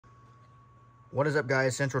What is up,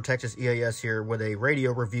 guys? Central Texas EAS here with a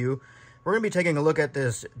radio review. We're going to be taking a look at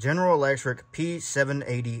this General Electric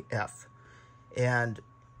P-780f. And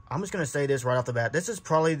I'm just going to say this right off the bat. This is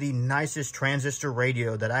probably the nicest transistor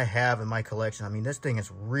radio that I have in my collection. I mean, this thing is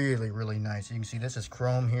really, really nice. You can see this is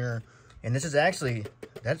chrome here. And this is actually,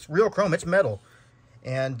 that's real chrome. It's metal.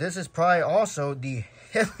 And this is probably also the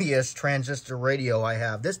heaviest transistor radio I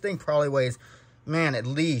have. This thing probably weighs, man, at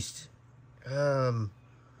least,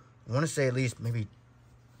 I want to say at least maybe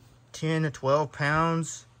 10 to 12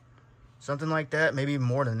 pounds, something like that, maybe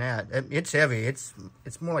more than that. It's heavy. It's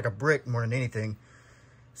more like a brick more than anything.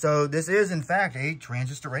 So this is, in fact, a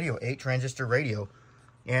transistor radio, 8-transistor radio.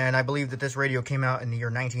 And I believe that this radio came out in the year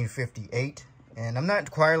 1958. And I'm not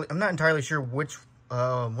entirely sure which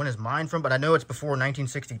one is mine from, but I know it's before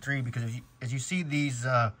 1963 because as you see these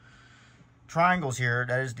triangles here,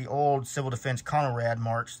 that is the old Civil Defense Conrad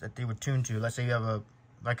marks that they would tune to. Let's say you have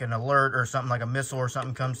like an alert or something, like a missile or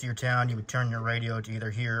something comes to your town, you would turn your radio to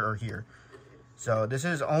either here or here. So this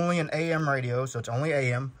is only an AM radio, so it's only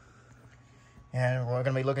AM. And we're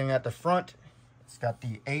going to be looking at the front. It's got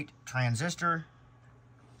the 8-transistor.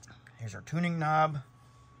 Here's our tuning knob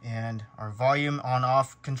and our volume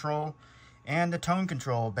on-off control and the tone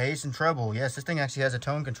control, bass and treble. Yes, this thing actually has a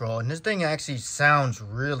tone control, and this thing actually sounds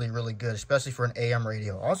really, really good, especially for an AM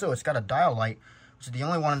radio. Also, it's got a dial light, which is the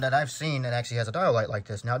only one that I've seen that actually has a dial light like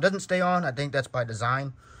this. Now, it doesn't stay on. I think that's by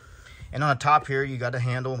design. And on the top here, you got a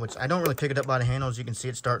handle, which I don't really pick it up by the handle. As you can see,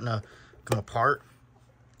 it's starting to come apart.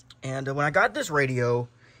 And when I got this radio,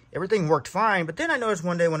 everything worked fine. But then I noticed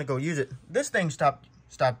one day when I go use it, this thing stopped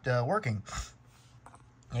working.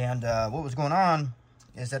 And what was going on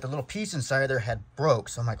is that the little piece inside there had broke.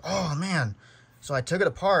 So I'm like, oh, man. So I took it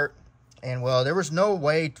apart. And, well, there was no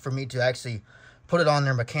way for me to actually put it on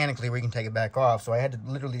there mechanically where you can take it back off. So I had to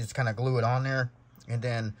literally just kind of glue it on there and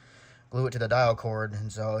then glue it to the dial cord.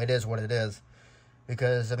 And so it is what it is.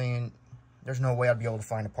 Because, I mean, there's no way I'd be able to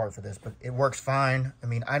find a part for this. But it works fine. I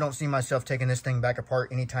mean, I don't see myself taking this thing back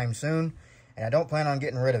apart anytime soon. And I don't plan on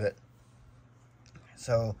getting rid of it.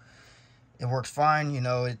 So it works fine. You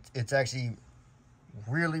know, it's actually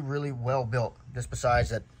really, really well built. Just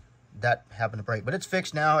besides that happened to break. But it's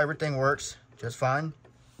fixed now. Everything works just fine.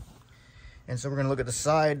 And so we're going to look at the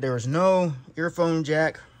side. There is no earphone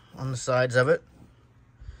jack on the sides of it.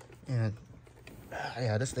 And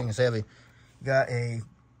yeah, this thing is heavy. You got a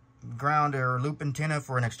ground or loop antenna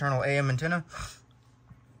for an external AM antenna.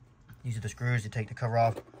 These are the screws to take the cover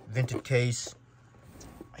off. Vented case.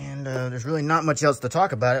 And there's really not much else to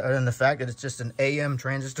talk about it other than the fact that it's just an AM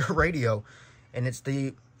transistor radio. And it's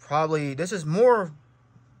this is more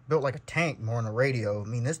built like a tank more than a radio. I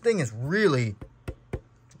mean, this thing is really,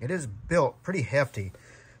 it is built pretty hefty.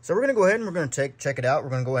 So we're going to go ahead and we're going to check it out. We're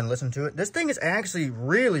going to go ahead and listen to it. This thing is actually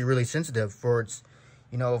really, really sensitive for its,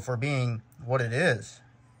 you know, for being what it is.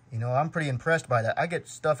 You know, I'm pretty impressed by that. I get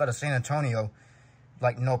stuff out of San Antonio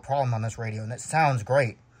like no problem on this radio, and it sounds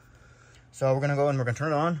great. So we're going to go and we're going to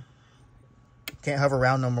turn it on. Can't hover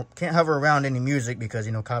around any music because,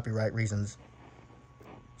 you know, copyright reasons.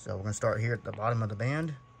 So we're going to start here at the bottom of the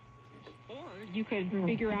band. Or you could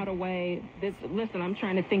figure out a way. Listen, I'm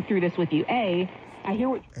trying to think through this with you. I hear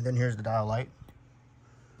what. And then here's the dial light.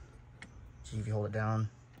 See if you hold it down.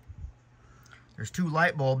 There's 2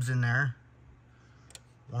 light bulbs in there.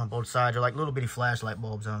 One on both sides. They're like little bitty flashlight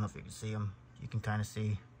bulbs. I don't know if you can see them. You can kind of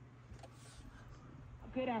see.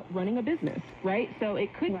 Good at running a business, right? So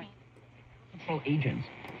it could be control agents.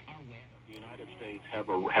 The United States have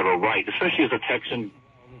a right, especially as a Texan.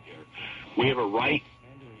 We have a right,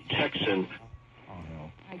 Texan.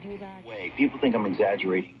 I do that. Way. People think I'm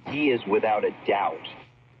exaggerating. He is without a doubt.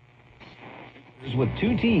 With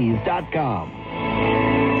 2Ts.com.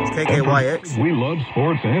 It's KKYX. We love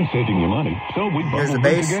sports and saving you money, so we Here's the bundled them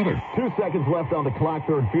bass. together. 2 seconds left on the clock,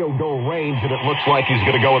 third field goal range, and it looks like he's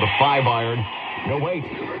going to go with a 5-iron. No, wait.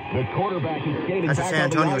 The quarterback is skating That's a back San on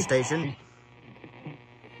the Antonio ice. station.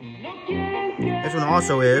 This one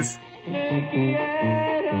also is.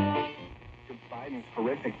 Biden's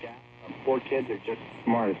horrific. 4 kids are just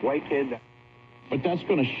smart as white kids. But that's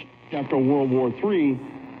going to after World War III.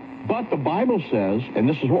 But the Bible says, and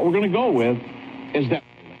this is what we're going to go with, is that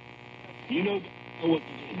You know what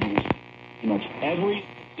pretty much every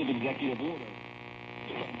executive order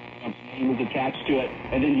was attached to it,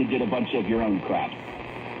 and then you did a bunch of your own crap.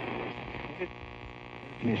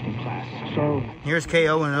 Conditioning class. So Here's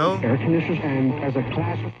KO&O. air conditioners, and as a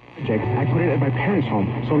class project, I put it at my parents'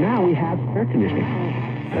 home. So now we have air conditioning.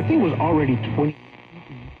 That thing was already 20,000.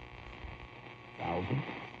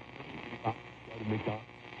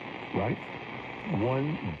 Right?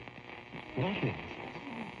 One.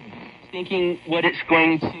 thinking what it's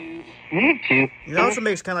going to need to. It also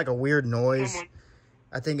makes kind of like a weird noise.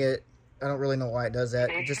 I don't really know why it does that.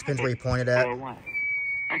 It just depends where you point it at.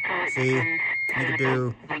 See, you can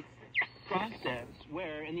do,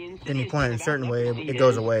 then you point it in a certain way, it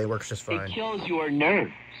goes away, it works just fine. It kills your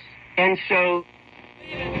nerves. And so...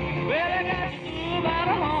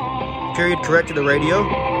 Period correct to the radio.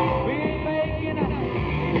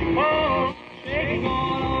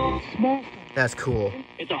 That's cool.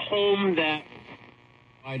 It's a home that...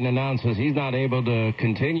 Biden announces he's not able to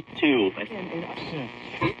continue to...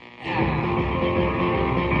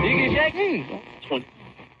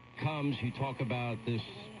 Comes, you talk about this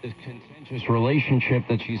contentious relationship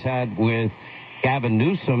that she's had with Gavin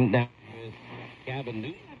Newsom. Now, with Gavin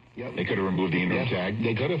Newsom. Yep. They could have removed the interim tag.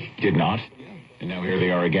 They could have. Did not. And now here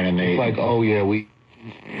they are again, and they... It's like, oh, yeah, we...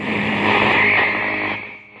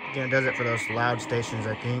 Again, it does it for those loud stations,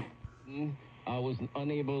 I think. Was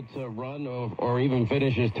unable to run or even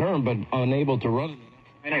finish his term, but unable to run.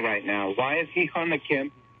 Right now, why is he on the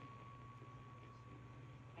camp?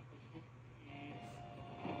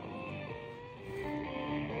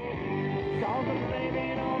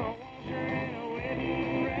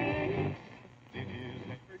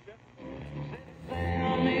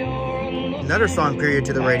 Another song, period,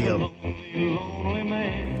 to the radio.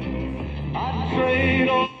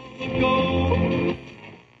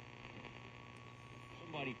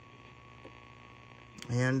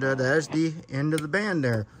 And that is the end of the band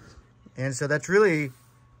there. And so that's really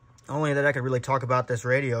only that I could really talk about this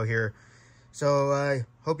radio here. So I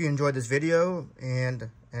hope you enjoyed this video and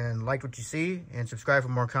liked what you see, and subscribe for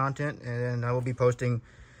more content. And I will be posting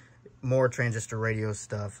more transistor radio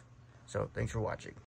stuff. So thanks for watching.